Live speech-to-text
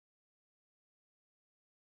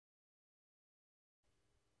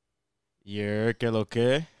¿Qué lo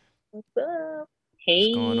que? What's up?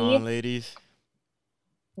 What's going Hey, on, ladies?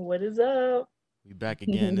 what is up? We back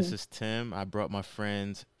again. This is Tim. I brought my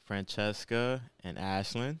friends Francesca and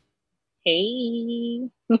Ashlyn. Hey.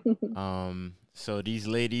 So these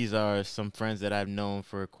ladies are some friends that I've known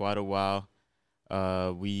for quite a while.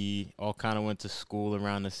 We all kind of went to school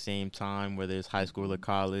around the same time, whether it's high school or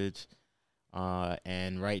college.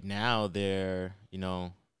 And right now they're,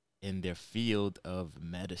 in their field of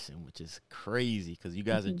medicine, which is crazy because you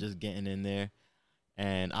guys are just getting in there.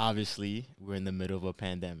 And obviously, we're in the middle of a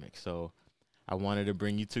pandemic. So I wanted to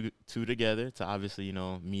bring you two together to obviously,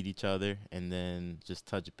 meet each other and then just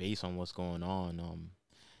touch base on what's going on.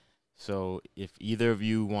 So if either of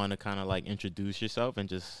you want to kind of like introduce yourself and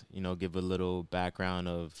just, give a little background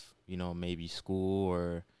of, maybe school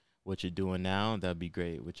or what you're doing now, that'd be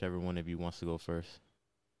great. Whichever one of you wants to go first.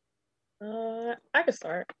 I could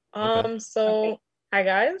start. Okay. Hi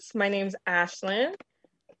guys, my name's Ashlyn.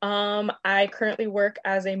 I currently work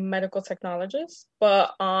as a medical technologist,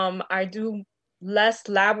 but I do less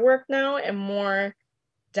lab work now and more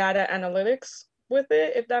data analytics with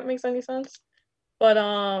it, if that makes any sense.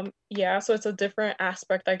 But yeah, so it's a different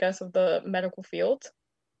aspect, I guess, of the medical field.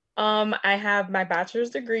 I have my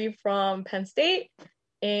bachelor's degree from Penn State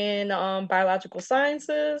in biological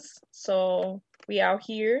sciences. So we out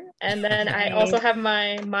here. And then I also Nice. have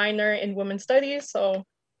my minor in women's studies. So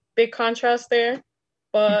big contrast there.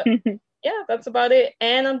 But yeah, that's about it.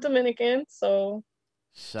 And I'm Dominican. So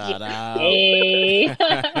yeah. Shout out. Hey.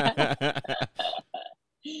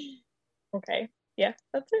 Okay. Yeah,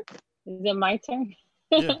 that's it. Is it my turn?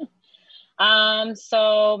 Yeah.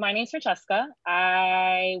 So my name's Francesca.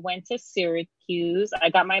 I went to Syracuse. I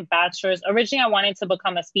got my bachelor's. Originally, I wanted to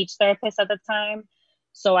become a speech therapist at the time.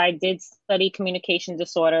 So I did study communication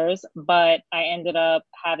disorders, but I ended up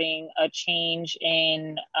having a change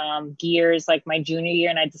in gears like my junior year,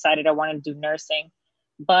 and I decided I wanted to do nursing.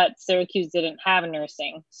 But Syracuse didn't have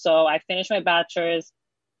nursing. So I finished my bachelor's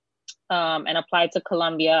and applied to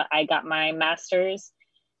Columbia. I got my master's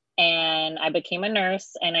and I became a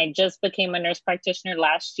nurse, and I just became a nurse practitioner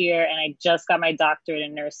last year, and I just got my doctorate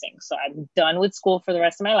in nursing. So I'm done with school for the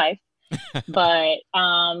rest of my life. But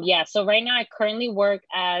yeah, so right now I currently work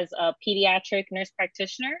as a pediatric nurse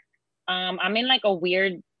practitioner. I'm in like a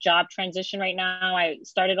weird job transition right now. I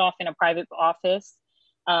started off in a private office.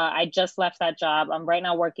 I just left that job. I'm right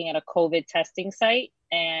now working at a COVID testing site.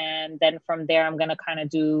 And then from there, I'm going to kind of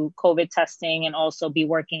do COVID testing and also be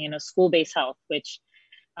working in a school based health, which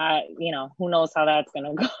who knows how that's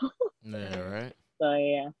gonna go. Yeah, right. So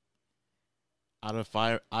yeah. Out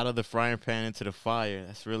of the frying pan into the fire.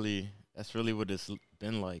 That's really what it's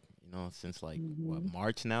been like, since like what, Mm-hmm.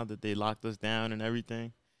 March now that they locked us down and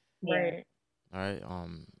everything. Yeah. Right. All right.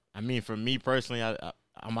 I mean, for me personally,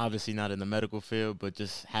 I'm obviously not in the medical field, but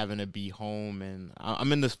just having to be home and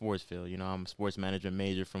I'm in the sports field. I'm a sports management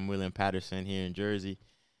major from William Patterson here in Jersey,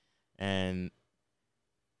 and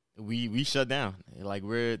we shut down. Like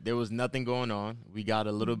there was nothing going on. We got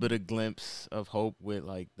a little bit of glimpse of hope with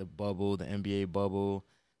like the bubble, the NBA bubble,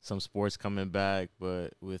 some sports coming back,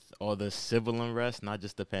 but with all the civil unrest, not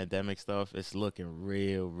just the pandemic stuff, it's looking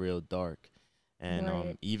real, real dark. And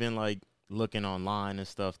Right. even like looking online and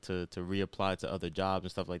stuff to reapply to other jobs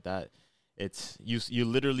and stuff like that, it's you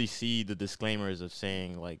literally see the disclaimers of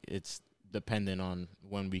saying like it's dependent on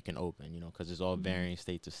when we can open, because it's all Mm-hmm. varying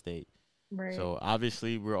state to state. Right. So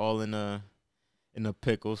obviously we're all in a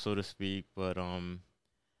pickle, so to speak. But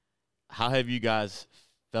how have you guys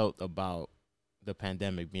felt about the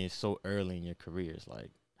pandemic being so early in your careers?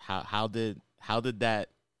 Like how did that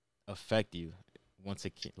affect you once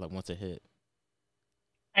it hit?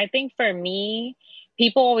 I think for me,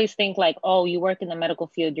 people always think like, oh, you work in the medical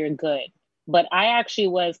field, you're good. But I actually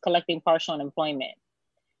was collecting partial unemployment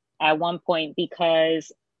at one point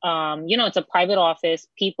because it's a private office.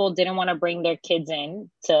 People didn't want to bring their kids in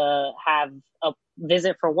to have a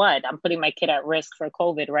visit for what? I'm putting my kid at risk for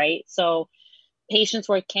COVID, right? So patients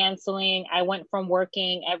were canceling. I went from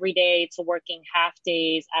working every day to working half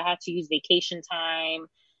days. I had to use vacation time.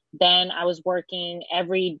 Then I was working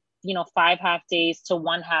every, 5 half days to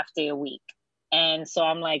one half day a week. And so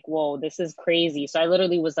I'm like, whoa, this is crazy. So I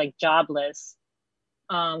literally was like jobless,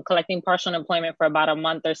 collecting partial unemployment for about a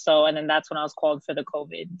month or so. And then that's when I was called for the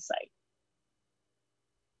COVID site.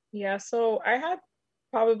 Yeah, so I had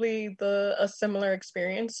probably the a similar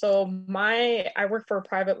experience. So my I work for a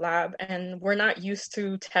private lab and we're not used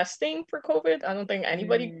to testing for COVID. I don't think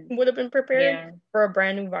anybody Mm, would have been prepared yeah. for a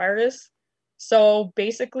brand new virus. So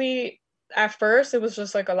basically at first it was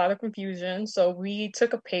just like a lot of confusion. So we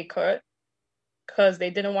took a pay cut because they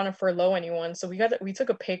didn't want to furlough anyone. So we took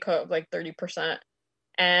a pay cut of like 30%.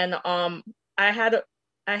 And I had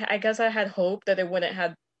I guess I had hope that it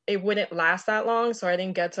wouldn't last that long, so I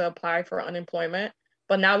didn't get to apply for unemployment.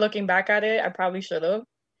 But now looking back at it, I probably should have.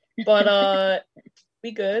 But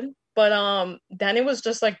we good. But then it was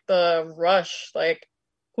just like the rush, like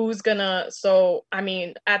who's gonna so I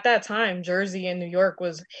mean, at that time, Jersey and New York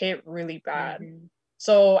was hit really bad. Mm-hmm.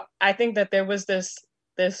 So I think that there was this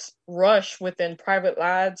rush within private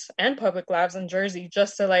labs and public labs in Jersey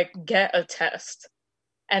just to like get a test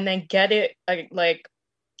and then get it like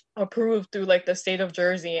approved through like the state of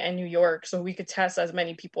Jersey and New York so we could test as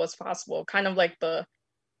many people as possible, kind of like the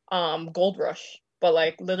gold rush, but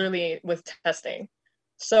like literally with testing.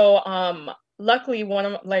 So luckily one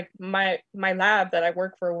of like my lab that I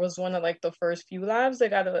work for was one of like the first few labs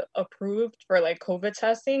that got approved for like COVID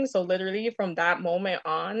testing. So literally from that moment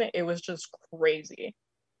on, it was just crazy.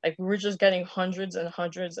 Like we were just getting hundreds and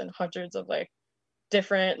hundreds and hundreds of like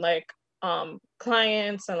different like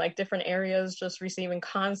clients and like different areas just receiving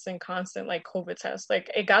constant like COVID tests.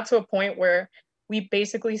 Like it got to a point where we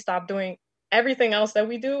basically stopped doing everything else that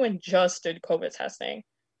we do and just did COVID testing.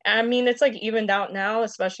 I mean, it's like evened out now,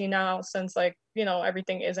 especially now since like,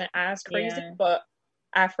 everything isn't as crazy, Yeah. but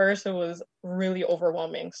at first it was really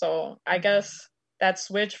overwhelming. So I guess that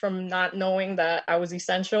switch from not knowing that I was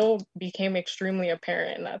essential became extremely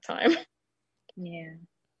apparent in that time. Yeah.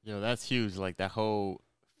 Yo, that's huge. Like that whole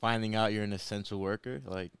finding out you're an essential worker.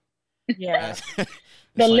 Like Yeah. that's The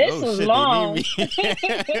it's like, list oh was shit, they long.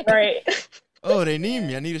 need me. Right. Oh, they need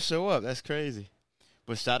me. I need to show up. That's crazy.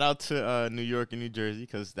 But shout out to New York and New Jersey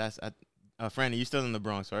because that's Franny, you still in the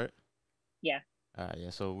Bronx, right? Yeah. Yeah.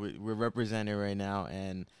 So we're represented right now,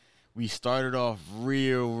 and we started off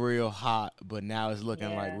real hot, but now it's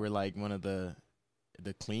looking like Yeah. we're like one of the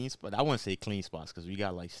clean spot. I wouldn't say clean spots because we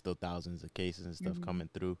got like still thousands of cases and stuff Mhm. coming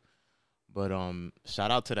through. But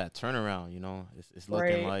shout out to that turnaround. It's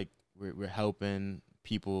looking Right. like we're helping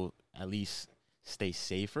people at least stay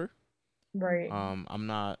safer. Right. I'm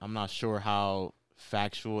not sure how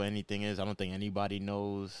factual anything is. I don't think anybody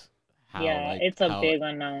knows how Yeah, like it's a how big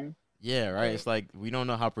unknown. yeah, right. Right. It's like we don't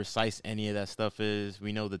know how precise any of that stuff is.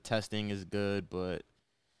 We know the testing is good, but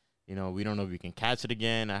we don't know if we can catch it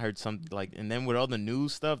again. I heard some like, and then with all the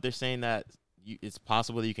news stuff, they're saying that it's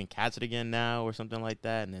possible that you can catch it again now or something like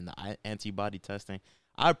that. And then the antibody testing.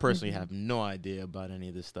 I personally Mhm. have no idea about any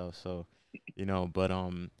of this stuff. So, but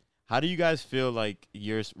how do you guys feel like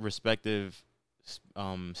your respective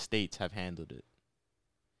states have handled it?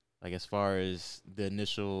 Like as far as the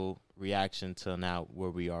initial reaction to now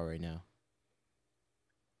where we are right now.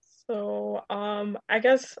 So, I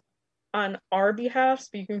guess on our behalf,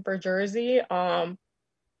 speaking for Jersey,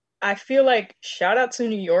 I feel like shout out to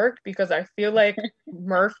New York because I feel like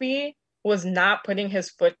Murphy was not putting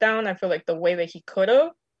his foot down. I feel like the way that he could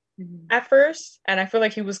have Mhm. at first, and I feel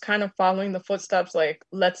like he was kind of following the footsteps, like,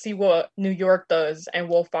 let's see what New York does and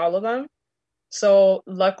we'll follow them. So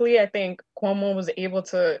luckily, I think Cuomo was able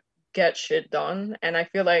to get shit done. And I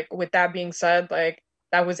feel like with that being said, like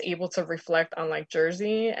that was able to reflect on like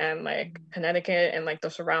Jersey and like Connecticut and like the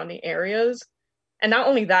surrounding areas. And not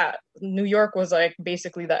only that, New York was like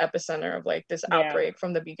basically the epicenter of like this Yeah. outbreak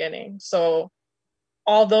from the beginning. So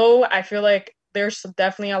although I feel like there's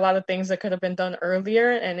definitely a lot of things that could have been done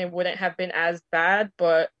earlier and it wouldn't have been as bad,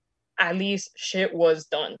 but at least shit was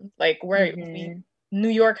done. Like where we Mhm. New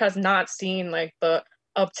York has not seen like the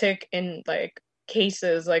uptick in like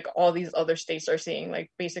cases like all these other states are seeing,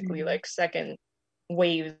 like basically Mhm. like second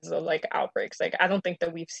waves of like outbreaks. Like I don't think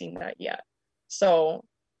that we've seen that yet. So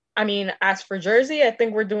I mean, as for Jersey, I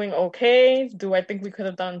think we're doing okay. Do I think we could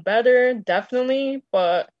have done better? Definitely,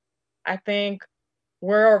 but I think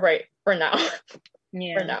we're all right for now. For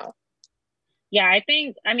Yeah. now. Yeah, I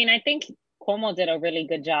think Cuomo did a really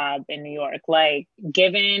good job in New York. Like,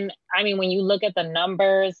 when you look at the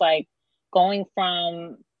numbers, like going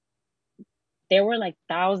from there were like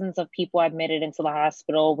thousands of people admitted into the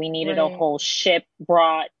hospital. We needed a Right. whole ship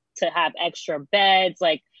brought to have extra beds.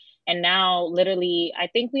 Like, and now literally, I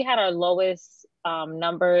think we had our lowest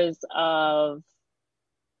numbers of,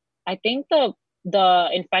 I think the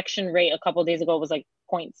infection rate a couple of days ago was like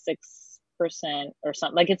 0.6% or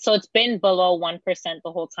something. Like it's been below 1%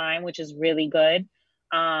 the whole time, which is really good.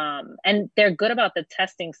 And they're good about the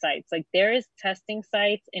testing sites. Like there is testing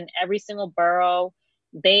sites in every single borough.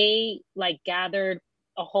 They like gathered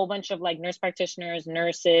a whole bunch of like nurse practitioners,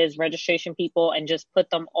 nurses, registration people, and just put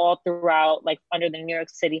them all throughout, like under the New York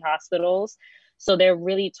City hospitals. So they're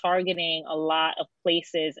really targeting a lot of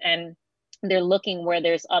places. And they're looking where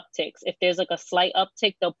there's upticks. If there's like a slight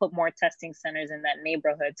uptick, they'll put more testing centers in that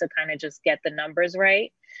neighborhood to kind of just get the numbers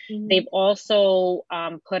right. Mm-hmm. They've also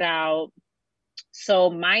put out, so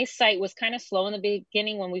my site was kind of slow in the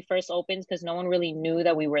beginning when we first opened because no one really knew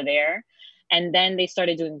that we were there. And then they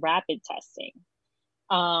started doing rapid testing.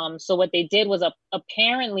 So what they did was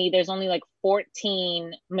apparently there's only like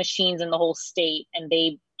 14 machines in the whole state, and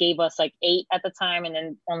they gave us like 8 at the time and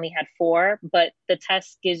then only had 4, but the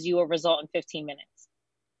test gives you a result in 15 minutes.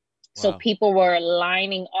 Wow. So people were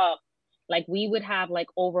lining up, like we would have like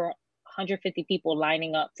over 150 people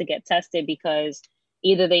lining up to get tested because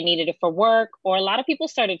either they needed it for work or a lot of people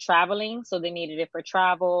started traveling, so they needed it for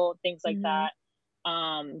travel, things like that.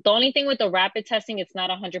 The only thing with the rapid testing, it's not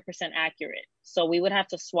 100% accurate. So we would have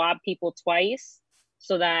to swab people twice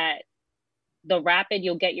so that the rapid,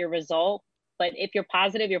 you'll get your result. But if you're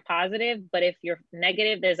positive, you're positive. But if you're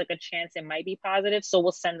negative, there's like a chance it might be positive. So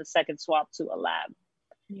we'll send the second swab to a lab.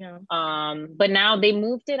 Yeah. But now they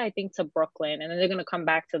moved it, I think, to Brooklyn, and then they're going to come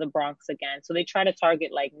back to the Bronx again. So they try to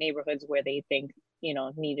target like neighborhoods where they think, you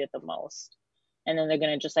know, need it the most. And then they're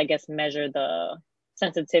going to just, I guess, measure the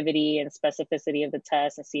sensitivity and specificity of the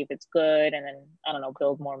test and see if it's good, and then I don't know,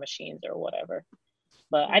 build more machines or whatever.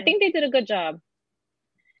 But I think they did a good job.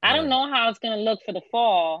 I don't know how it's gonna look for the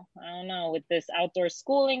fall. I don't know, with this outdoor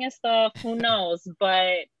schooling and stuff, who knows?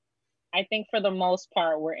 But I think for the most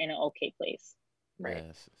part we're in an okay place. Right.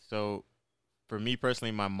 Yes. So for me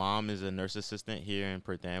personally, my mom is a nurse assistant here in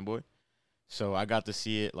Perth Amboy, so I got to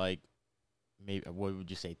see it like maybe, what would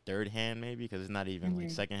you say, third hand maybe, because it's not even like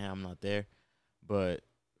second hand. I'm not there. But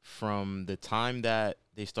from the time that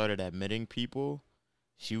they started admitting people,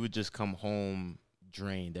 she would just come home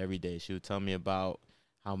drained every day. She would tell me about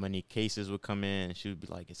how many cases would come in. She would be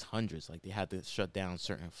like, it's hundreds. Like, they had to shut down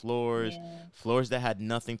certain floors, floors that had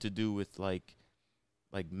nothing to do with, like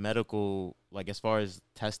medical, like, as far as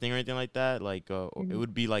testing or anything like that. Like, it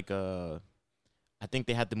would be like I think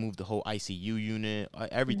they had to move the whole ICU unit,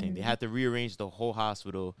 everything. They had to rearrange the whole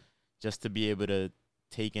hospital just to be able to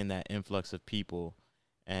take in that influx of people.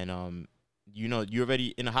 And you know, you already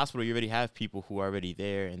in a hospital, you already have people who are already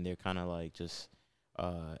there, and they're kind of like just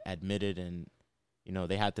admitted, and you know,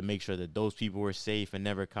 they had to make sure that those people were safe and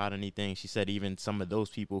never caught anything. She said even some of those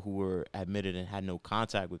people who were admitted and had no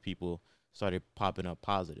contact with people started popping up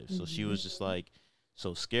positive. So she was just like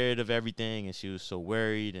so scared of everything, and she was so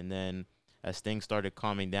worried. And then as things started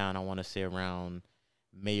calming down, I want to say around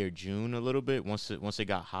May or June a little bit, once it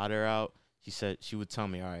got hotter out, she said she would tell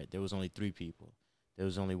me, all right, there was only 3 people. There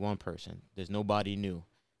was only 1 person. There's nobody new.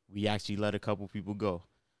 We actually let a couple people go.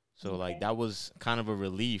 So, like, that was kind of a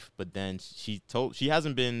relief. But then she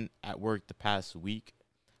hasn't been at work the past week,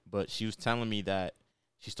 but she was telling me that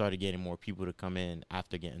she started getting more people to come in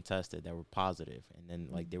after getting tested that were positive. And then,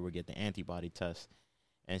 like, they would get the antibody test.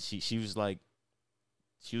 And she was like,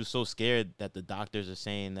 she was so scared that the doctors are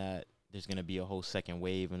saying that there's going to be a whole second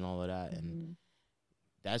wave and all of that. And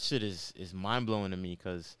that shit is mind-blowing to me,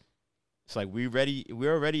 because it's like we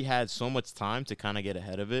already had so much time to kind of get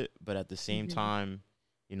ahead of it, but at the same time,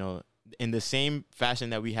 you know, in the same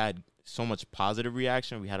fashion that we had so much positive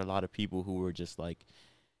reaction, we had a lot of people who were just like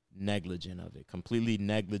negligent of it, completely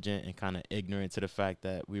negligent and kind of ignorant to the fact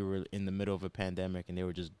that we were in the middle of a pandemic, and they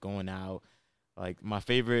were just going out. Like, my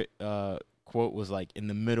favorite quote was like, in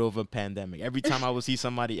the middle of a pandemic. Every time I would see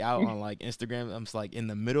somebody out on like Instagram, I'm just like, in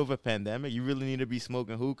the middle of a pandemic, you really need to be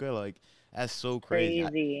smoking hookah? Like, that's so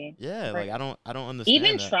crazy. Like, I don't understand.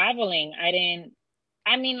 Even that. Traveling,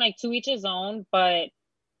 I mean, like, to each his own, but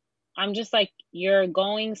I'm just like, you're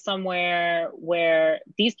going somewhere where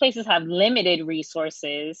these places have limited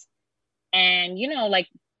resources, and you know, like,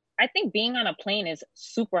 I think being on a plane is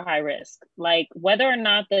super high risk. Like, whether or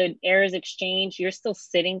not the air is exchanged, you're still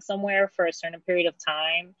sitting somewhere for a certain period of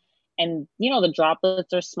time. And, you know, the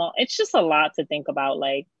droplets are small. It's just a lot to think about.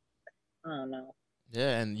 Like, I don't know.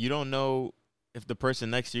 Yeah, and you don't know if the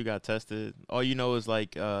person next to you got tested. All you know is,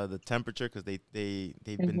 like, the temperature, because they've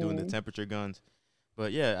been doing the temperature guns.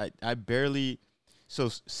 But, yeah, I barely –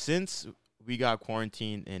 so since we got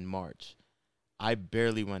quarantined in March, I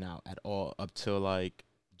barely went out at all up till, like,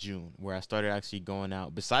 June, where I started actually going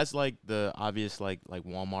out, besides like the obvious like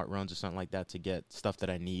Walmart runs or something like that to get stuff that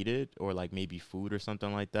I needed, or like maybe food or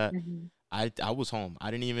something like that. I was home. I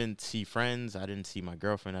didn't even see friends. I didn't see my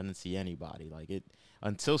girlfriend. I didn't see anybody. Like, it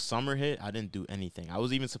until summer hit, I didn't do anything. I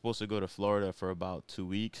was even supposed to go to Florida for about 2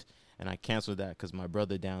 weeks, and I canceled that because my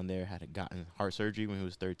brother down there had gotten heart surgery when he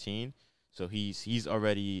was 13, so he's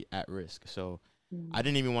already at risk. So I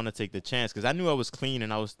didn't even want to take the chance, because I knew I was clean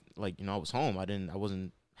and I was like, you know, I was home. I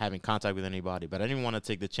wasn't having contact with anybody, but I didn't want to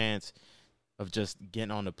take the chance of just getting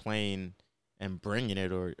on the plane and bringing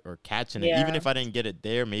it or catching it. Even Yeah. if I didn't get it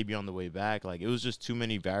there, maybe on the way back. Like, it was just too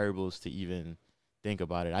many variables to even think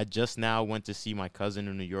about it. I just now went to see my cousin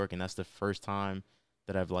in New York, and that's the first time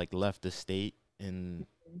that I've like left the state and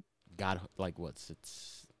got like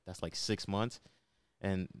that's like 6 months.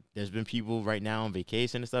 And there's been people right now on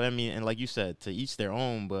vacation and stuff. I mean, and like you said, to each their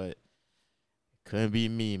own, but couldn't be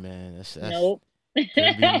me, man. That's Nope.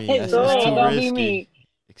 couldn't be me. It That's So, it's ain't too gonna be risky. me.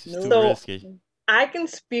 It's just too Nope. so risky. I can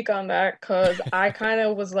speak on that because I kind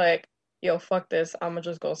of was like, yo, fuck this. I'm gonna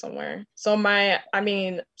just go somewhere. So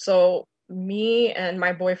me and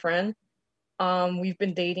my boyfriend, we've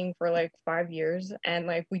been dating for like 5 years and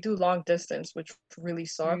like we do long distance, which really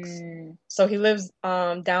sucks. Mm, So he lives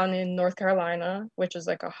down in North Carolina, which is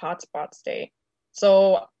like a hotspot state.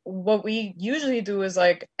 So what we usually do is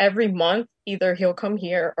like every month, either he'll come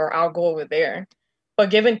here or I'll go over there. But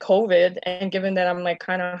given COVID and given that I'm like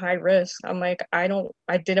kind of high risk, I'm like I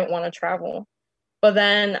didn't want to travel. But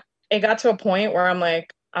then it got to a point where I'm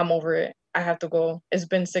like, I'm over it. I have to go. It's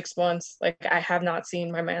been 6 months. Like I have not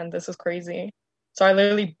seen my man. This is crazy. So I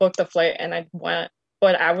literally booked a flight and I went,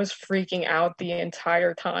 but I was freaking out the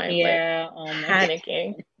entire time, like yeah. Oh my.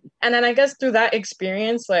 panicking. And then I guess through that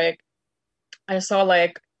experience, like I saw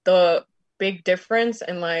like the big difference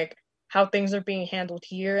in like how things are being handled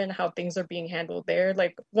here and how things are being handled there.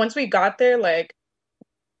 Like once we got there, like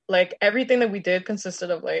everything that we did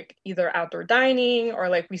consisted of like either outdoor dining or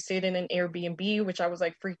like we stayed in an Airbnb, which I was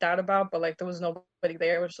like freaked out about, but like there was nobody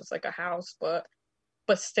there. It was just like a house, but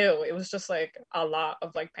still, it was just like a lot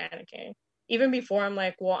of like panicking. Even before, I'm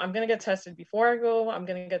like, well, I'm gonna get tested before I go. I'm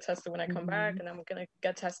gonna get tested when I come back, Mhm. and I'm gonna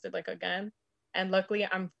get tested like again. And luckily,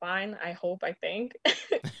 I'm fine. I hope. I think.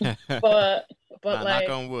 but but Nah, knock like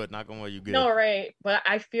on wood. Knock on wood. You good? no, right. But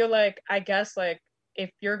I feel like I guess like if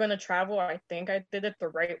you're gonna travel, I think I did it the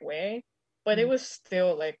right way. But it Mm, was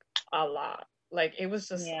still like a lot. Like it was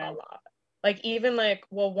just a yeah. lot. Like even like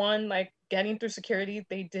well one like getting through security,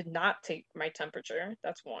 they did not take my temperature.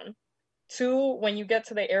 That's one. Two, when you get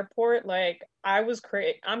to the airport, like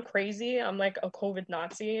I'm crazy. I'm like a COVID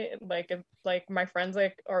Nazi. Like if like my friends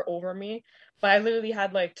like are over me. But I literally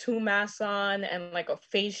had like two masks on and like a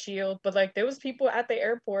face shield. But like there was people at the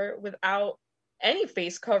airport without any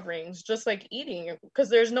face coverings, just like eating because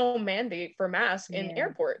there's no mandate for masks in Yeah.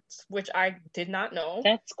 airports, which I did not know.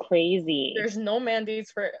 That's crazy. There's no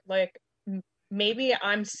mandates for like maybe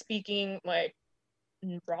I'm speaking like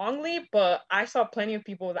wrongly, but I saw plenty of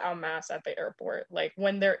people without masks at the airport, like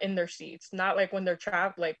when they're in their seats, not like when they're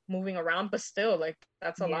trapped, like moving around, but still, like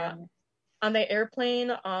that's a Yeah. lot. On the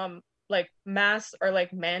airplane, like masks are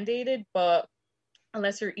like mandated, but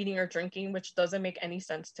unless you're eating or drinking, which doesn't make any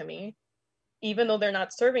sense to me, even though they're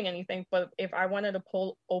not serving anything. But if I wanted to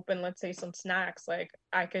pull open, let's say some snacks, like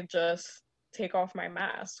I could just take off my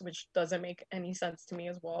mask, which doesn't make any sense to me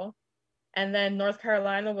as well. And then North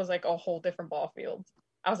Carolina was like a whole different ball field.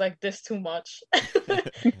 I was like, this too much.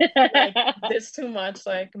 Like this too much.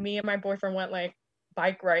 Like me and my boyfriend went like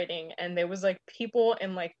bike riding and there was like people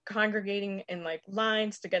and like congregating in like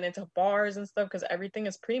lines to get into bars and stuff because everything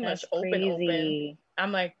is pretty much That's open. crazy.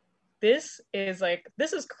 I'm like, this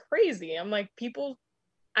is crazy. I'm like, people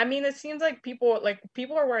I mean, it seems like people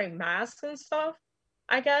are wearing masks and stuff,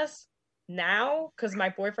 I guess, now, because my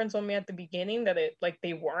boyfriend told me at the beginning that it like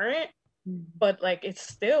they weren't, Mm. but like it's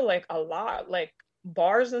still like a lot. Like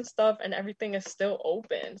bars and stuff and everything is still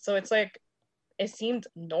open. So it's like it seemed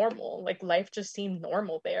normal. Like life just seemed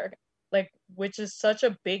normal there. Like which is such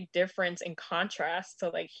a big difference in contrast to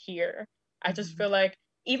like here. I just Mhm. feel like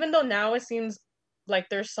even though now it seems like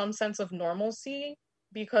there's some sense of normalcy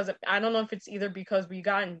because I don't know if it's either because we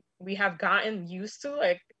have gotten used to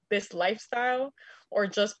like this lifestyle or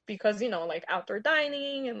just because like outdoor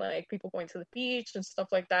dining and like people going to the beach and stuff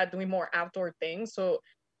like that doing more outdoor things, so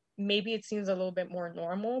maybe it seems a little bit more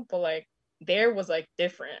normal, but like there was like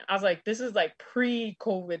different. I was like, this is like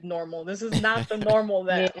pre-COVID normal. This is not the normal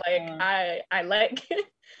that like Yeah. I like.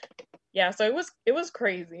 Yeah, so it was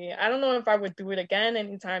crazy. I don't know if I would do it again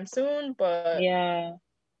anytime soon, but Yeah.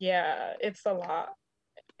 yeah, it's a lot.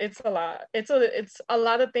 It's a lot. It's a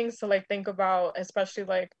lot of things to like think about, especially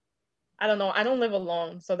like I don't know. I don't live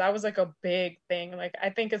alone. So that was like a big thing. Like I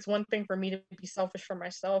think it's one thing for me to be selfish for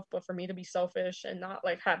myself, but for me to be selfish and not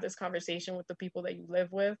like have this conversation with the people that you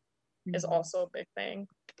live with is Mhm. also a big thing.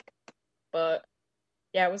 But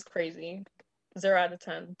yeah, it was crazy. 0 out of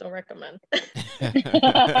 10. Don't recommend.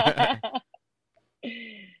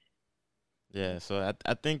 Yeah, so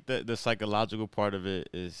I think that the psychological part of it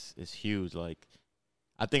is huge. Like,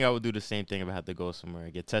 I think I would do the same thing if I had to go somewhere.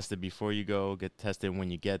 Get tested before you go, get tested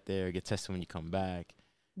when you get there, get tested when you come back.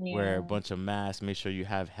 wear a Yeah. bunch of masks, make sure you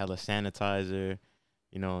have hella sanitizer,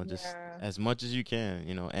 just Yeah. as much as you can,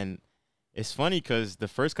 and it's funny because the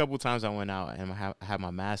first couple times I went out and had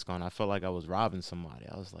my mask on, I felt like I was robbing somebody.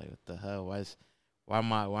 I was like, "What the hell? Why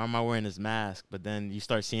am I wearing this mask?" But then you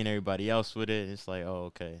start seeing everybody else with it. It's like, "Oh,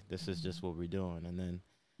 okay, this is just what we're doing." And then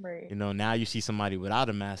Right. now you see somebody without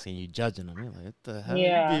a mask and you judging them. You're like, "What the hell?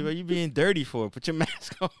 Yeah. You being dirty for? Put your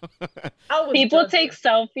mask on." I was People take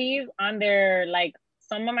judging. selfies on their like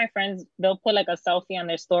some of my friends, they'll put like a selfie on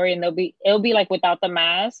their story and it'll be like without the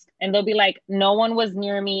mask and they'll be like, no one was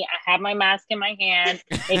near me. I have my mask in my hand.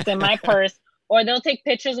 It's in my purse. Or they'll take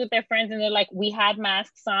pictures with their friends and they're like, we had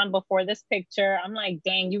masks on before this picture. I'm like,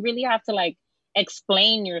 dang, you really have to like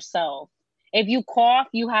explain yourself. If you cough,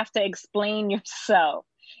 you have to explain yourself.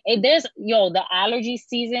 If there's the allergy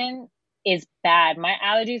season is bad. My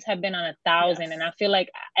allergies have been on 1,000, and Yes. I feel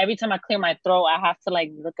like every time I clear my throat, I have to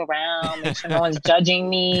like look around, make sure no one's judging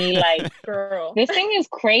me. Like Girl. this thing is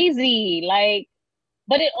crazy. Like,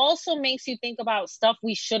 but it also makes you think about stuff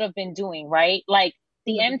we should have been doing, right? Like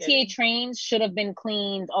In the the MTA beginning. trains should have been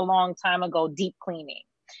cleaned a long time ago, deep cleaning.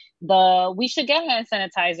 We should get hand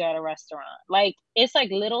sanitizer at a restaurant. Like it's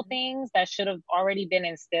like little things that should have already been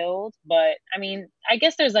instilled. But I mean, I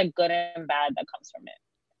guess there's like good and bad that comes from it.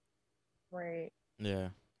 Right. Yeah.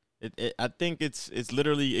 I think it's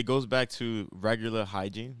literally it goes back to regular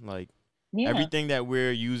hygiene. Like Yeah. everything that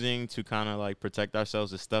we're using to kind of like protect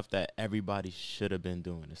ourselves is stuff that everybody should have been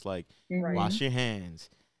doing. It's like Right. Mm-hmm. wash your hands,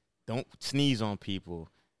 don't sneeze on people,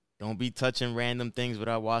 don't be touching random things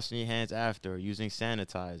without washing your hands after or using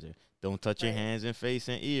sanitizer. Don't touch your Right. hands and face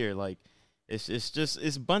and ear. Like it's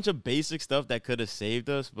a bunch of basic stuff that could have saved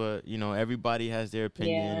us, but everybody has their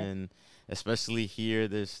opinion, Yeah. and especially here,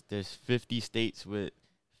 there's 50 states with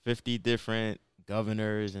 50 different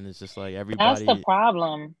governors, and it's just like That's the everybody,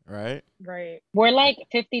 problem. right? Right. We're like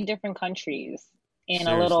 50 different countries in a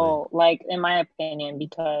Seriously. little, like, in my opinion,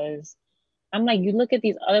 because I'm like, you look at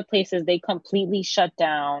these other places, they completely shut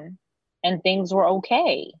down and things were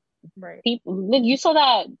okay. Right. People, look, you saw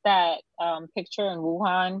that picture in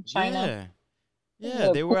Wuhan, China. Yeah. Yeah,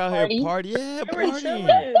 The they pool were out here party. They were partying.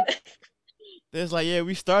 chilling. It's like, yeah,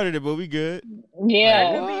 we started it, but we good. Like, That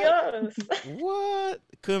Yeah, could be what? us. What?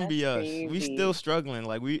 Couldn't that's be us. We still crazy. struggling.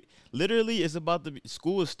 Like, we literally, it's about to be,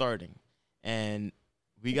 school is starting. And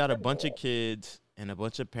we got a bunch of kids and a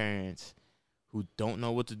bunch of parents who don't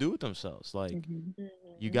know what to do with themselves. Like, Hmm.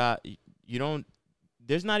 you Mhm. got, you don't,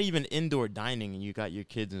 there's not even indoor dining and you got your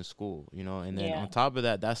kids in school, and then Yeah, on top of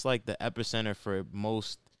that, that's like the epicenter for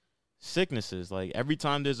most sicknesses. Like, every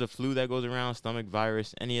time there's a flu that goes around, stomach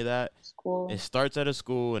virus, any of that, it school. starts at a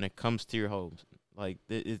school and it comes to your homes. Like,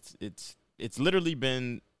 it's literally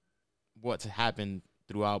been what's happened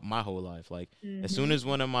throughout my whole life. Like, as soon Mhm. as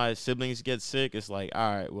one of my siblings gets sick, it's like,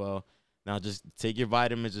 all right, well, now just take your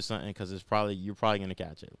vitamins or something because you're probably gonna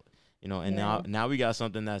catch it. And now Yeah. now we got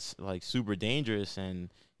something that's like super dangerous,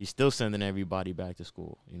 and he's still sending everybody back to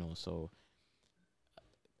school. So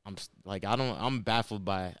I'm baffled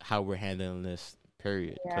by how we're handling this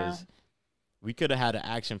period Yeah. because we could have had an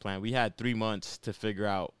action plan. We had 3 months to figure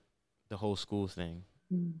out the whole school thing,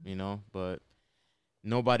 Mm. but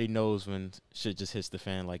nobody knows when shit just hits the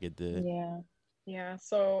fan like it did. Yeah. Yeah.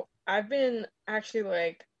 So I've been actually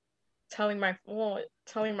like telling my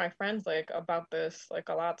friends like about this like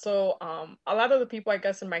a lot. So a lot of the people I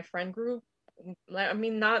guess in my friend group, like I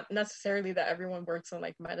mean not necessarily that everyone works in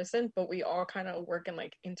like medicine, but we all kind of work in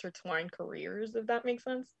like intertwined careers, if that makes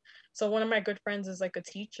sense. So one of my good friends is like a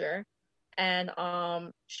teacher, and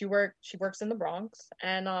she works in the Bronx,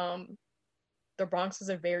 and the Bronx is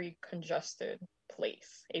a very congested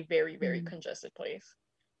place, a very very Mm. congested place.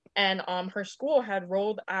 And her school had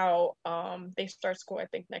rolled out, they start school I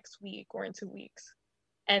think next week or in 2 weeks,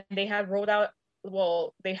 and they had rolled out,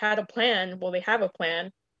 well they had a plan, well they have a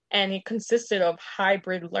plan, and it consisted of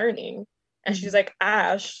hybrid learning. And she's Mhm. like,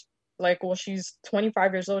 Ash, like, well, she's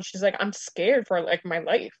 25 years old, she's like, I'm scared for like my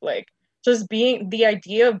life, like just being the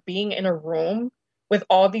idea of being in a room with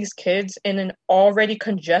all these kids in an already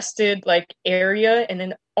congested like area in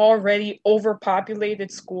an already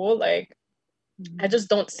overpopulated school, like I Mhm. just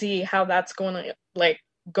don't see how that's going to like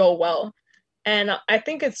go well. And I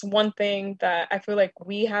think it's one thing that I feel like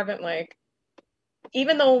we haven't like,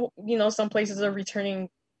 even though, some places are returning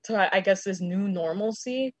to, I guess, this new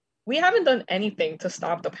normalcy, we haven't done anything to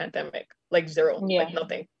stop the pandemic. Like zero, like Yeah.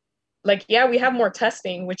 nothing. Like, yeah, we have more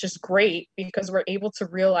testing, which is great because we're able to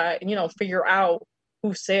realize, figure out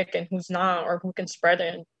who's sick and who's not, or who can spread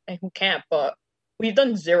it and who can't. But we've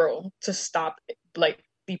done zero to stop like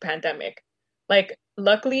the pandemic. Like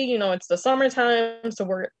luckily, it's the summertime, so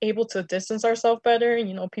we're able to distance ourselves better.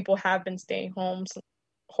 And, people have been staying home, so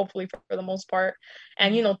hopefully for the most part.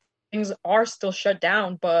 And, things are still shut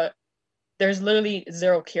down, but there's literally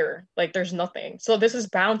zero cure. Like, there's nothing. So this is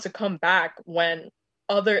bound to come back when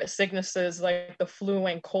other sicknesses like the flu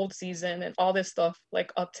and cold season and all this stuff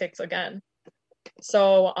like upticks again.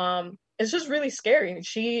 So it's just really scary.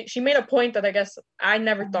 She made a point that I guess I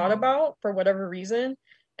never thought about for whatever reason.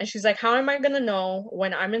 And she's like, how am I gonna know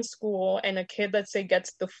when I'm in school and a kid, let's say,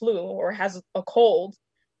 gets the flu or has a cold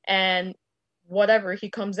and whatever, he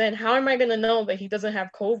comes in, how am I gonna know that he doesn't have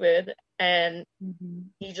COVID and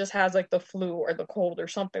he just has like the flu or the cold or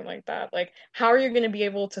something like that? Like, how are you gonna be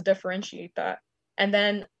able to differentiate that? And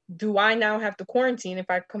then do I now have to quarantine if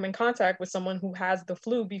I come in contact with someone who has the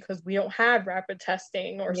flu because we don't have rapid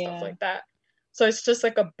testing or stuff like that? So it's just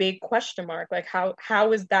like a big question mark. Like,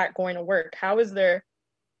 how is that going to work?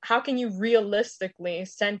 How can you realistically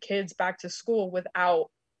send kids back to school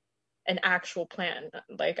without an actual plan?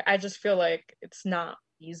 Like, I just feel like it's not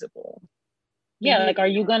feasible. Yeah, like, are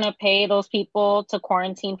you gonna pay those people to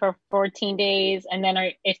quarantine for 14 days and then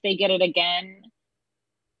if they get it again?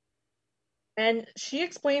 And she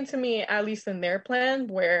explained to me, at least in their plan,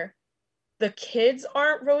 where the kids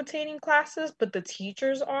aren't rotating classes, but the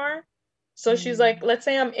teachers are. So she's like, let's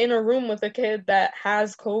say I'm in a room with a kid that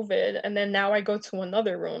has COVID, and then now I go to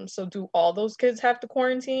another room. So do all those kids have to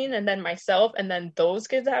quarantine, and then myself, and then those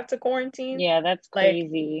kids have to quarantine? Yeah, that's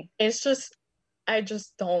crazy. Like, it's just, I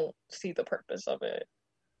just don't see the purpose of it.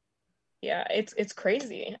 Yeah, it's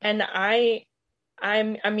crazy. And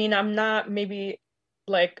I'm not maybe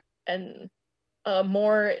like a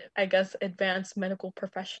more, I guess, advanced medical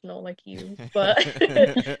professional like you, but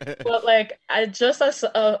but like, I just as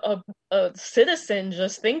a citizen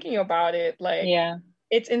just thinking about it, like,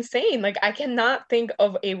 it's insane. Like, I cannot think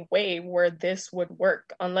of a way where this would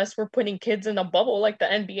work unless we're putting kids in a bubble like the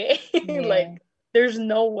NBA. Like, there's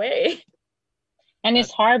no way. And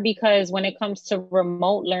it's hard because when it comes to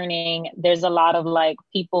remote learning, there's a lot of like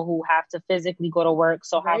people who have to physically go to work.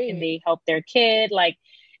 So how can they help their kid? Like,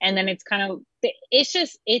 and then it's kind of,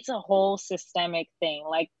 it's a whole systemic thing.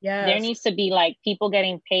 Like, there needs to be like people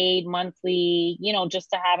getting paid monthly, just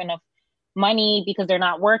to have enough money because they're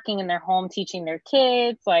not working and they're home teaching their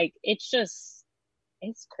kids. Like, it's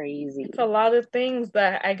crazy. It's a lot of things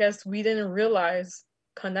that I guess we didn't realize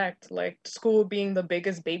connect, like school being the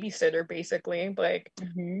biggest babysitter, basically. Like,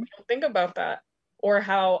 we don't think about that. Or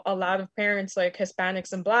how a lot of parents, like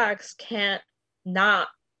Hispanics and Blacks, can't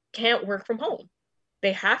work from home.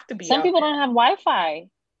 They have to be. Some people don't have Wi-Fi.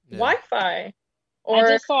 Or I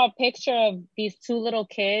just saw a picture of these two little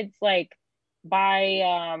kids like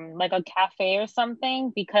by like a cafe or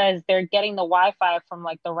something because they're getting the Wi-Fi from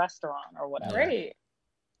like the restaurant or whatever.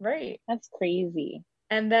 Right. That's crazy.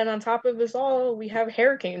 And then on top of this all, we have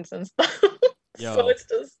hurricanes and stuff. So it's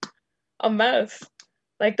just a mess.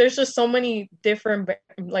 Like, there's just so many different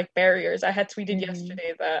like barriers. I had tweeted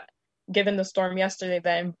yesterday that, given the storm yesterday,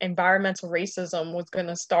 that environmental racism was going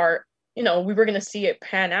to start, we were going to see it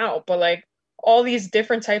pan out. But like, all these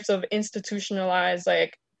different types of institutionalized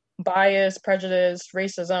like bias, prejudice,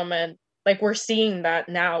 racism, and like, we're seeing that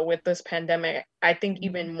now with this pandemic. I think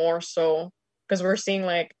even more so because we're seeing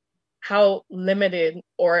like how limited,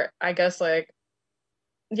 or I guess like,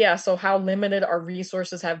 so how limited our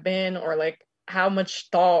resources have been, or like how much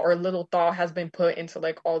thought or little thought has been put into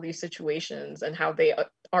like all these situations and how they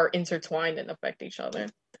are intertwined and affect each other.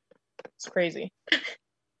 It's crazy.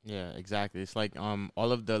 Yeah, exactly. It's like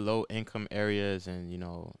all of the low income areas and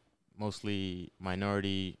mostly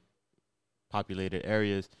minority populated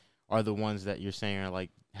areas are the ones that you're saying are like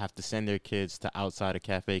have to send their kids to outside a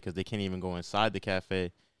cafe because they can't even go inside the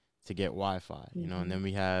cafe to get Wi-Fi, and then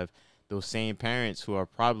we have those same parents who are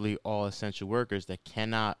probably all essential workers that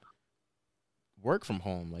cannot work from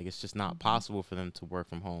home. Like, it's just not possible for them to work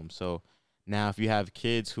from home. So now if you have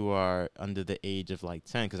kids who are under the age of like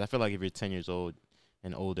 10, because I feel like if you're 10 years old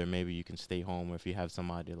and older, maybe you can stay home, or if you have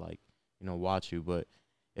somebody like, watch you. But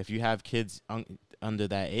if you have kids under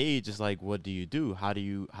that age, it's like, what do you do? How do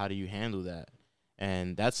you handle that?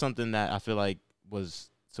 And that's something that I feel like was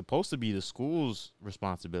supposed to be the school's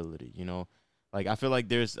responsibility. Like, I feel like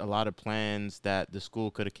there's a lot of plans that the school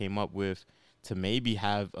could have came up with to maybe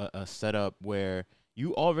have a setup where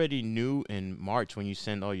you already knew in March when you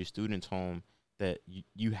send all your students home that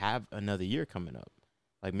you have another year coming up.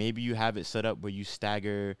 Like, maybe you have it set up where you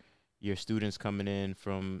stagger your students coming in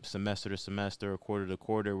from semester to semester or quarter to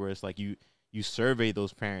quarter, where it's like you survey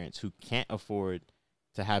those parents who can't afford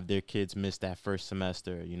to have their kids miss that first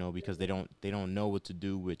semester, because they don't know what to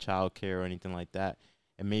do with childcare or anything like that.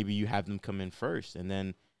 and maybe you have them come in first, and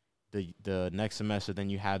then the next semester, then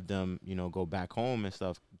you have them, go back home and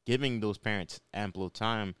stuff, giving those parents ample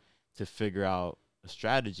time to figure out a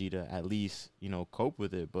strategy to at least, cope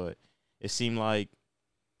with it. But it seemed like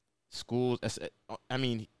schools, I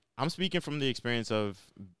mean, I'm speaking from the experience of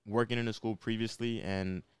working in a school previously,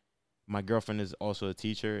 and my girlfriend is also a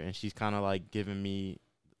teacher, and she's kind of like giving me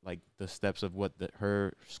like the steps of what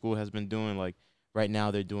her school has been doing. Like right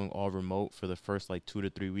now, they're doing all remote for the first like 2 to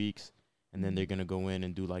 3 weeks, and then they're gonna go in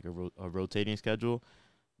and do like a rotating schedule.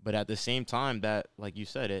 But at the same time, that, like you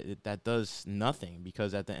said, that does nothing,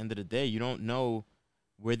 because at the end of the day, you don't know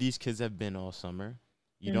where these kids have been all summer.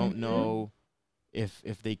 You don't know if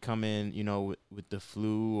they come in, with the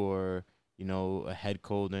flu or a head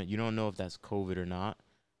cold, and you don't know if that's COVID or not.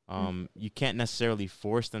 You can't necessarily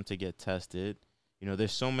force them to get tested.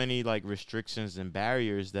 There's so many like restrictions and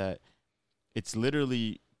barriers that it's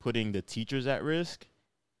literally putting the teachers at risk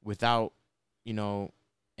without,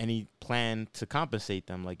 any plan to compensate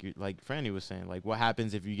them. Like Franny was saying, like what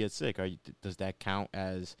happens if you get sick? Does that count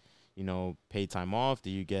as, paid time off? Do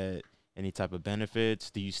you get any type of benefits?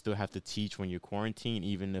 Do you still have to teach when you're quarantined,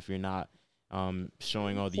 even if you're not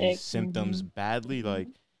showing all these symptoms badly? Like,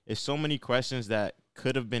 it's so many questions that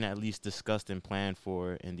could have been at least discussed and planned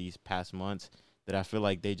for in these past months, that I feel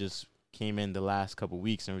like they just came in the last couple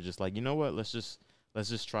weeks and were just like, you know what, let's just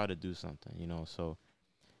try to do something, So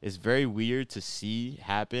it's very weird to see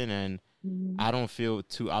happen, and I don't feel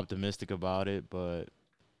too optimistic about it, but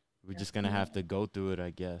we're just gonna have to go through it, I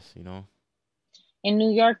guess, In New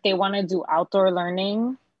York, they want to do outdoor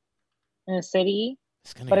learning in the city,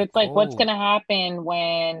 It's gonna but get it's like, what's cold. gonna happen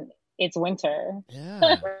when it's winter?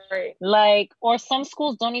 Yeah. Right. Like, or some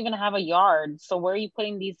schools don't even have a yard. So where are you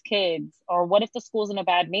putting these kids? Or what if the school's in a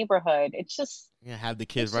bad neighborhood? Yeah, have the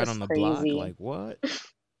kids It's right on just the block. crazy. Like what?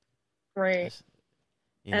 Right. That's,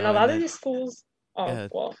 And a and lot of then these schools, go oh,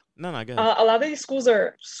 ahead. well, No, go ahead. a lot of these schools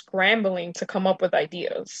are scrambling to come up with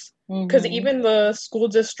ideas. Because Mm-hmm. even the school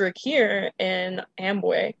district here in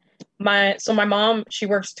Amway, my mom, she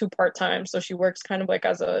works two part-time. So she works kind of like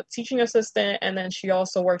as a teaching assistant, and then she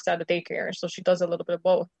also works at a daycare. So she does a little bit of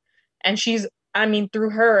both. And I mean,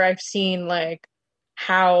 through her, I've seen like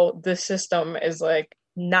how the system is like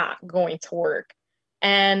not going to work.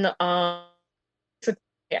 And to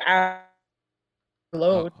Oh,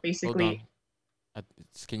 load hold basically. on.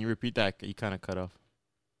 Can you repeat that? You kind of cut off.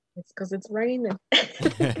 It's because it's raining.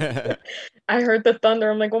 I heard the thunder.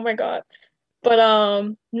 I'm like, oh my God. But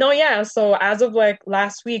no, yeah. So as of like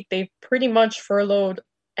last week, they pretty much furloughed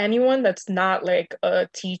anyone that's not like a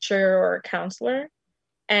teacher or a counselor,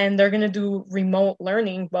 and they're gonna do remote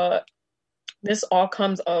learning. But this all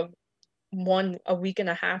comes of a week and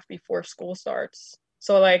a half before school starts.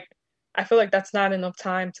 So like, I feel like that's not enough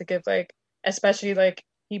time to give like, especially like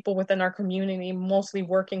people within our community, mostly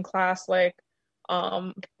working class,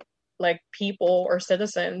 um people or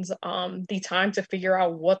citizens, the time to figure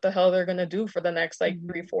out what the hell they're gonna do for the next like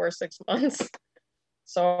 3 4 6 months.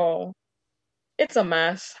 So it's a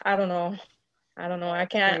mess. I don't know. I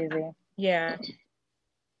can't. Crazy. Yeah,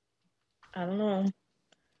 I don't know.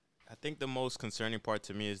 I think the most concerning part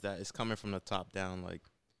to me is that it's coming from the top down. Like,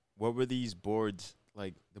 what were these boards,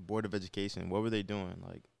 like the Board of Education? What were they doing?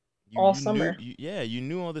 Like, you All you knew, summer. yeah, you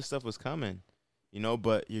knew all this stuff was coming,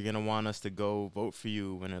 But you're gonna want us to go vote for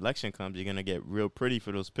you when election comes. You're gonna get real pretty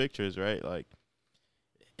for those pictures, right? Like,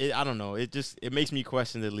 I don't know. It makes me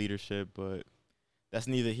question the leadership, but that's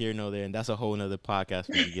neither here nor there, and that's a whole nother podcast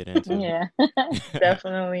we could get into. Yeah.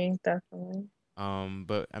 Definitely, definitely.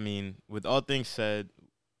 But I mean, with all things said,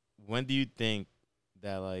 when do you think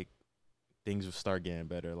that like things will start getting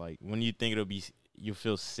better? Like, when do you think you'll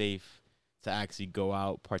feel safe to actually go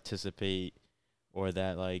out, participate, or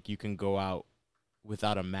that like you can go out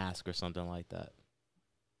without a mask or something like that?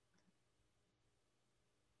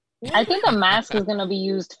 I think a mask is going to be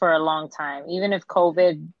used for a long time. Even if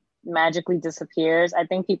COVID magically disappears, I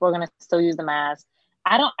think people are going to still use the mask.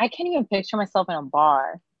 I can't even picture myself in a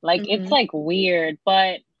bar. Like, it's Mm-hmm. like weird,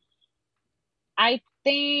 but I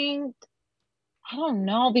think, I don't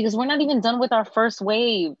know, because we're not even done with our first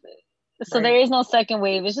wave. So Right. there is no second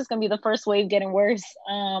wave. It's just going to be the first wave getting worse.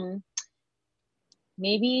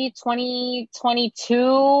 Maybe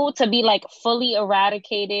 2022 to be like fully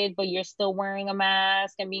eradicated, but you're still wearing a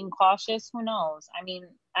mask and being cautious. Who knows? I mean,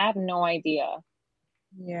 I have no idea.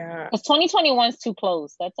 Yeah. Because 2021 is too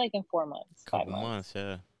close. That's like in 4 months, 5 months. Months,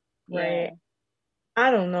 yeah. Yeah. Right. I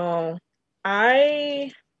don't know.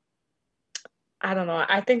 I I don't know.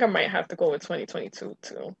 I think I might have to go with 2022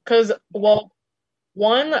 too. Cause well,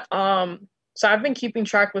 one, so I've been keeping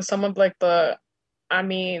track with some of like the I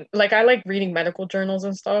mean, like I like reading medical journals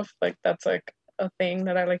and stuff. Like that's like a thing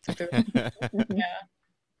that I like to do. Yeah.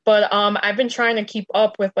 But I've been trying to keep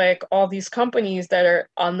up with like all these companies that are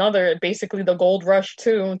another basically the gold rush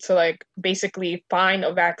too to like basically find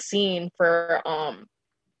a vaccine for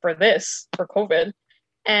this for COVID.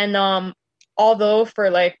 And although for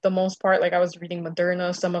like the most part, like I was reading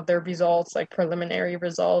Moderna, some of their results, like preliminary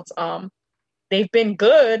results, they've been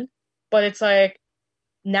good, but it's like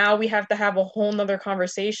now we have to have a whole nother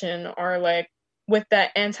conversation or like with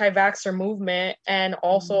that anti-vaxxer movement and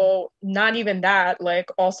also not even that, like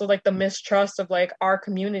also like the mistrust of like our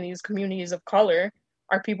communities of color.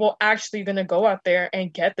 Are people actually going to go out there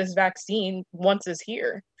and get this vaccine once it's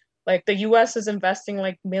here? Like the US is investing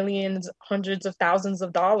like millions, hundreds of thousands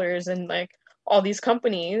of dollars in like all these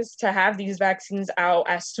companies to have these vaccines out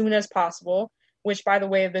as soon as possible, which by the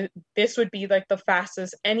way this would be like the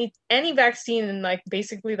fastest any vaccine in like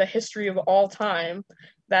basically the history of all time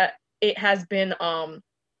that it has been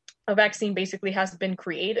a vaccine basically has been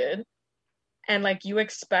created. And like you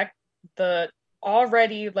expect the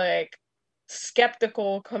already like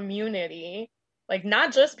skeptical community, like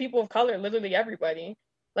not just people of color, literally everybody,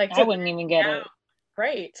 like I to wouldn't even get now it.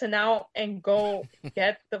 right to now and go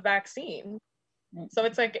get the vaccine. So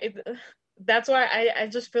it's like that's why I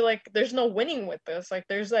just feel like there's no winning with this. Like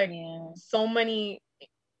there's like Yeah. so many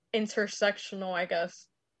intersectional, I guess,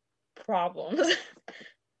 problems.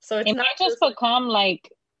 So it's It not might just just like become like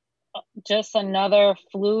just another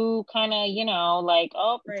flu kind of, like,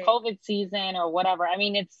 oh, it's right, COVID season or whatever. I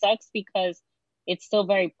mean, it sucks because it's still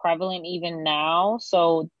very prevalent even now.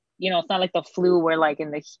 So, it's not like the flu where like in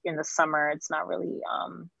the summer it's not really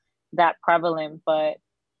that prevalent, but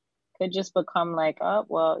could just become like, oh,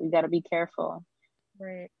 well, you got to be careful.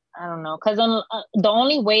 right, I don't know, because the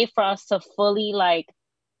only way for us to fully like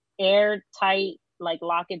airtight like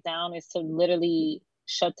lock it down is to literally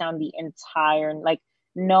shut down the entire like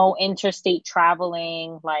no interstate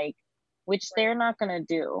traveling, like, which right. they're not gonna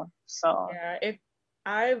do. So Yeah,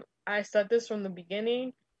 I said this from the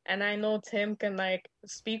beginning, and I know Tim can like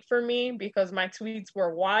speak for me because my tweets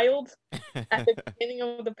were wild at the beginning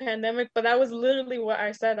of the pandemic, but that was literally what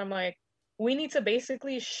I said. I'm like, we need to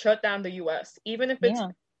basically shut down the US, even if it's yeah,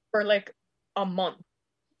 for like a month.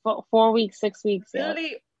 4 weeks, 6 weeks, yeah.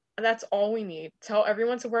 Literally, that's all we need. Tell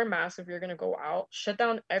everyone to wear masks if you're gonna go out. Shut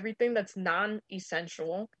down everything that's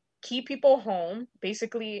non-essential. Keep people home.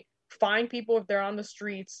 Basically, find people if they're on the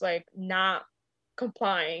streets, like not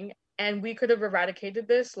complying. And we could have eradicated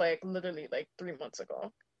this like literally like 3 months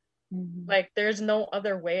ago. Mm-hmm. Like there's no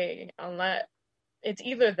other way unless it's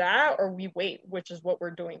either that or we wait, which is what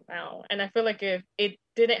we're doing now. And I feel like if it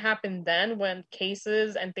didn't happen then when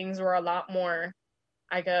cases and things were a lot more,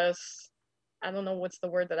 I guess, I don't know what's the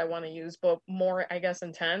word that I want to use, but more, I guess,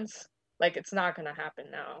 intense. Like it's not gonna happen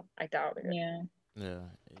now. I doubt it. Yeah, Yeah,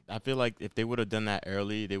 I feel like if they would have done that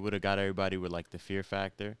early, they would have got everybody with like the fear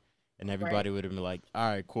factor, and Right. everybody would have been like, "All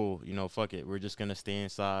right, cool, fuck it, we're just gonna stay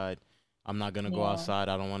inside. I'm not gonna go yeah, outside.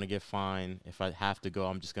 I don't want to get fined. If I have to go,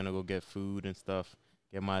 I'm just gonna go get food and stuff,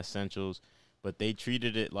 get my essentials." But they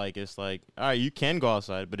treated it like it's like, all right, you can go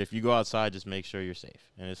outside, but if you go outside, just make sure you're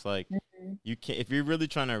safe. And it's like, mm-hmm. you can't if you're really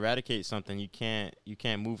trying to eradicate something, you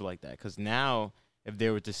can't move like that. Because now, if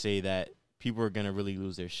they were to say that people are gonna really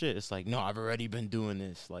lose their shit. It's like, no, I've already been doing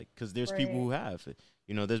this. Like, because there's people Right. who have.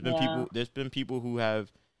 There's been Yeah, people who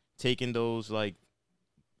have taken those like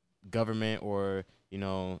government or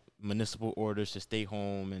municipal orders to stay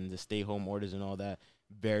home and the stay home orders and all that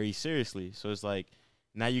very seriously. So it's like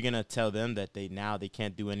now you're gonna tell them that they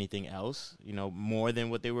can't do anything else, more than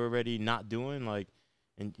what they were already not doing. Like,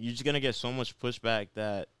 and you're just gonna get so much pushback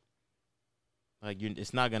that like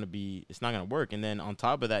it's not gonna work. And then on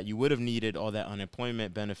top of that, you would have needed all that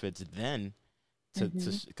unemployment benefits then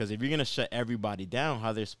mm-hmm. because if you're gonna shut everybody down,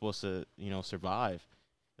 how they're supposed to survive?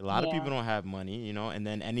 A lot of Yeah, people don't have money, and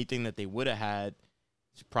then anything that they would have had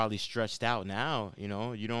is probably stretched out now.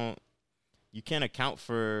 You can't account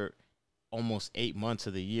for almost 8 months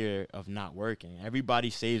of the year of not working. Everybody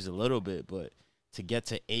saves a little bit, but to get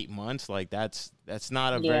to 8 months, like that's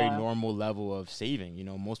not a very yeah, normal level of saving.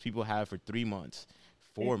 Most people have for 3 months,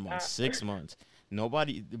 4 months, Exactly. 6 months.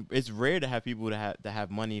 Nobody. It's rare to have people to have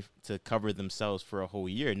money to cover themselves for a whole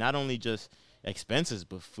year. Not only just expenses,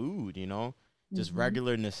 but food. Just mm-hmm.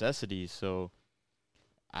 regular necessities. So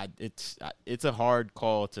it's a hard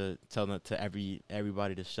call to tell them to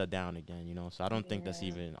everybody to shut down again. So I don't think that's Yeah.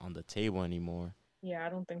 even on the table anymore. Yeah, I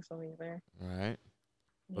don't think so either. Right.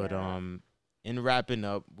 But Yeah. in wrapping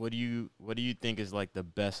up, what do you think is like the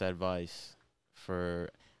best advice for?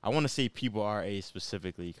 I want to say people our age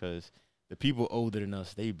specifically because the people older than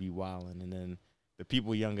us they be wilding, and then the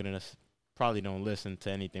people younger than us probably don't listen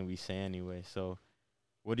to anything we say anyway. So,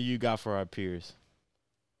 what do you got for our peers?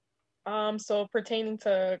 So pertaining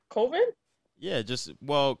to COVID. Yeah, just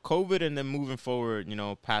well, COVID, and then moving forward,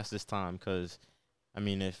 past this time, because I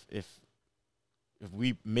mean, if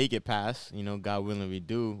we make it past, God willing, we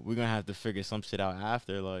do, we're gonna have to figure some shit out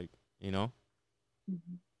after, like, you know.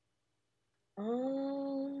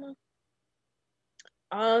 Um.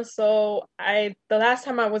 So the last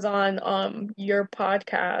time I was on your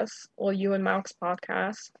podcast, well, you and Malk's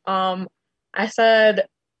podcast, I said,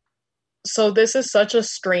 so this is such a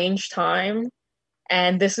strange time,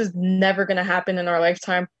 and this is never gonna happen in our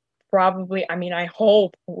lifetime. Probably, I mean, I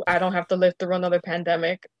hope I don't have to live through another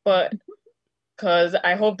pandemic, but because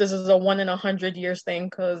I hope this is a 1 in 100 years thing,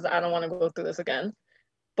 because I don't want to go through this again.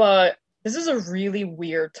 But this is a really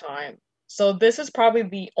weird time. So this is probably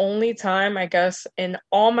the only time, I guess, in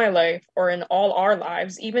all my life or in all our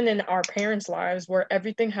lives, even in our parents' lives, where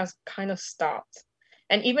everything has kind of stopped.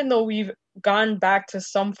 And even though we've gone back to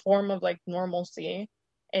some form of like normalcy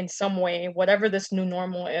in some way, whatever this new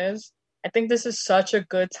normal is, I think this is such a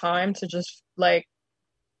good time to just like,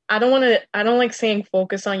 I don't like saying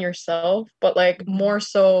focus on yourself, but like more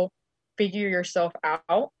so figure yourself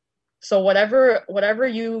out. So whatever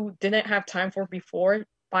you didn't have time for before,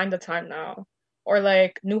 find the time now. Or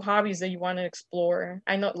like new hobbies that you want to explore.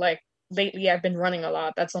 I know like lately I've been running a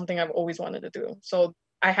lot. That's something I've always wanted to do. So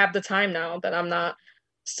I have the time now that I'm not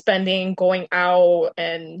spending going out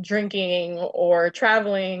and drinking or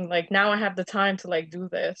traveling. Like now I have the time to like do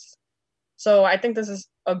this. So I think this is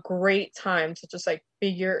a great time to just like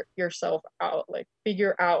figure yourself out, like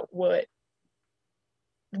figure out what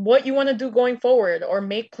you want to do going forward or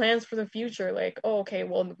make plans for the future. Like, oh, okay,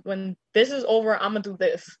 well, when this is over, I'm gonna do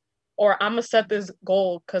this, or I'm gonna set this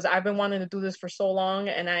goal because I've been wanting to do this for so long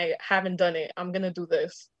and I haven't done it. I'm gonna do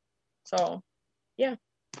this. So yeah,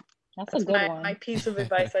 That's that's a good one. my piece of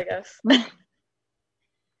advice, I guess.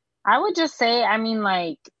 I would just say, I mean,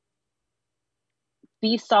 like,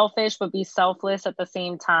 be selfish, but be selfless at the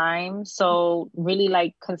same time. So really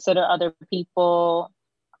like consider other people.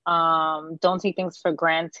 Don't take things for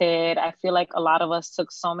granted. I feel like a lot of us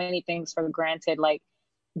took so many things for granted. Like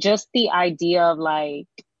just the idea of like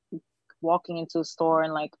walking into a store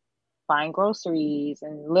and like buying groceries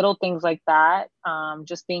and little things like that.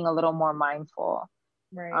 Just being a little more mindful.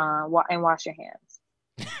 Right. And wash your hands.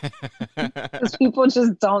 Because people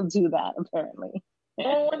just don't do that apparently.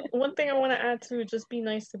 Oh, one thing I want to add too, just be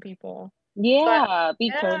nice to people. Yeah, be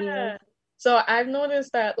courteous. Yeah. So I've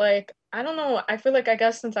noticed that, like, I don't know, I feel like I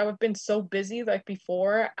guess since I've been so busy, like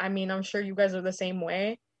before, I mean, I'm sure you guys are the same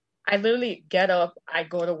way. I literally get up, I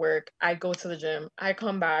go to work, I go to the gym, I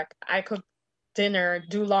come back, I cook dinner,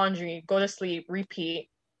 do laundry, go to sleep, repeat.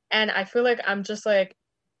 And I feel like I'm just like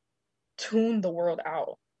tune the world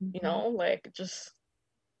out, like just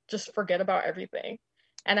forget about everything.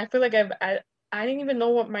 And I feel like I didn't even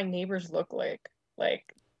know what my neighbors look like. Like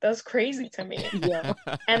that's crazy to me. Yeah.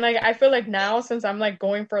 And like I feel like now since I'm like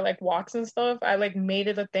going for like walks and stuff, I like made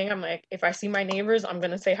it a thing. I'm like, if I see my neighbors, I'm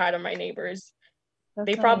gonna say hi to my neighbors.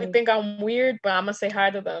 They probably think I'm weird, but I'm gonna say hi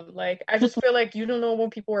to them. Like I just feel like you don't know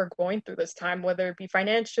what people are going through this time, whether it be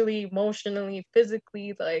financially, emotionally,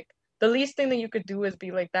 physically. Like the least thing that you could do is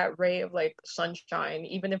be like that ray of like sunshine,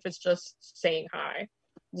 even if it's just saying hi.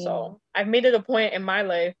 Yeah. So I've made it a point in my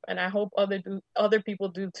life, and I hope other people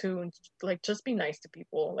do too. And like just be nice to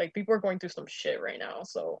people. Like people are going through some shit right now,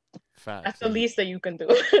 so Facts. that's the least that you can do.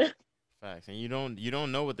 Facts, and you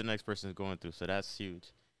don't know what the next person is going through, so that's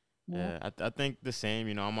huge. Yeah, I think the same.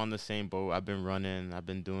 I'm on the same boat. I've been running. I've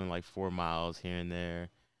been doing like 4 miles here and there.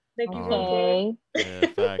 Thank you, Okay. Yeah,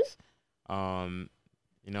 facts. Um,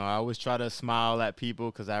 I always try to smile at people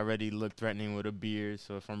because I already look threatening with a beard.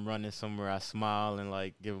 So if I'm running somewhere, I smile and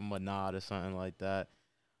like give them a nod or something like that.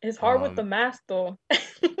 It's hard with the mask though.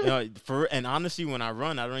 And honestly, when I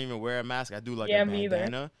run, I don't even wear a mask. I do like Yeah, a me either.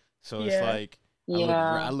 bandana. So it's Yeah. like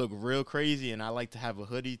I look real crazy, and I like to have a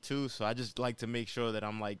hoodie too. So I just like to make sure that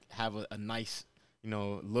I'm like have a nice,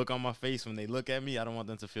 look on my face when they look at me. I don't want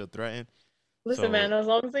them to feel threatened. Listen, man, as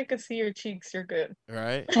long as they could see your cheeks, you're good.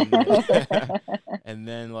 Right? And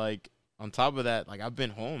then like on top of that, like I've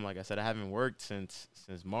been home. Like I said, I haven't worked since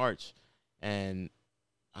March, and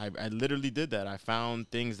I literally did that. I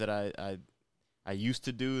found things that I used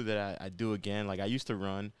to do that I do again. Like I used to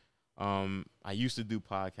run. I used to do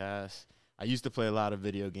podcasts. I used to play a lot of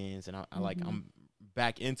video games, and I like I'm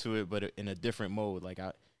back into it, but in a different mode. Like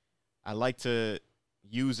I like to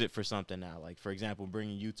use it for something now. Like for example,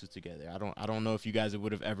 bringing you two together. I don't know if you guys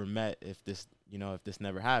would have ever met if this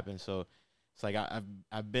never happened. So it's like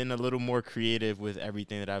I've been a little more creative with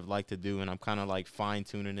everything that I've liked to do, and I'm kind of like fine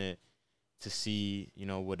tuning it to see,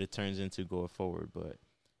 what it turns into going forward. But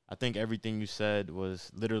I think everything you said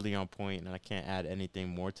was literally on point, and I can't add anything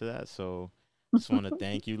more to that. So just want to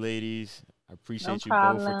thank you, ladies. I No appreciate you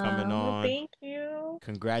both for coming problem. Well, on. thank you.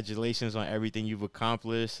 Congratulations on everything you've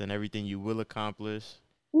accomplished and everything you will accomplish.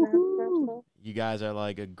 Woohoo. You guys are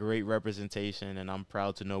like a great representation, and I'm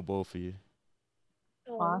proud to know both of you.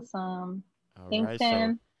 Awesome. All Thanks, right, so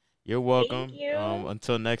Tim. you're Thank welcome. you.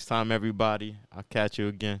 Until next time, everybody. I'll catch you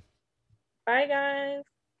again. Bye, guys.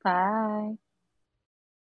 Bye.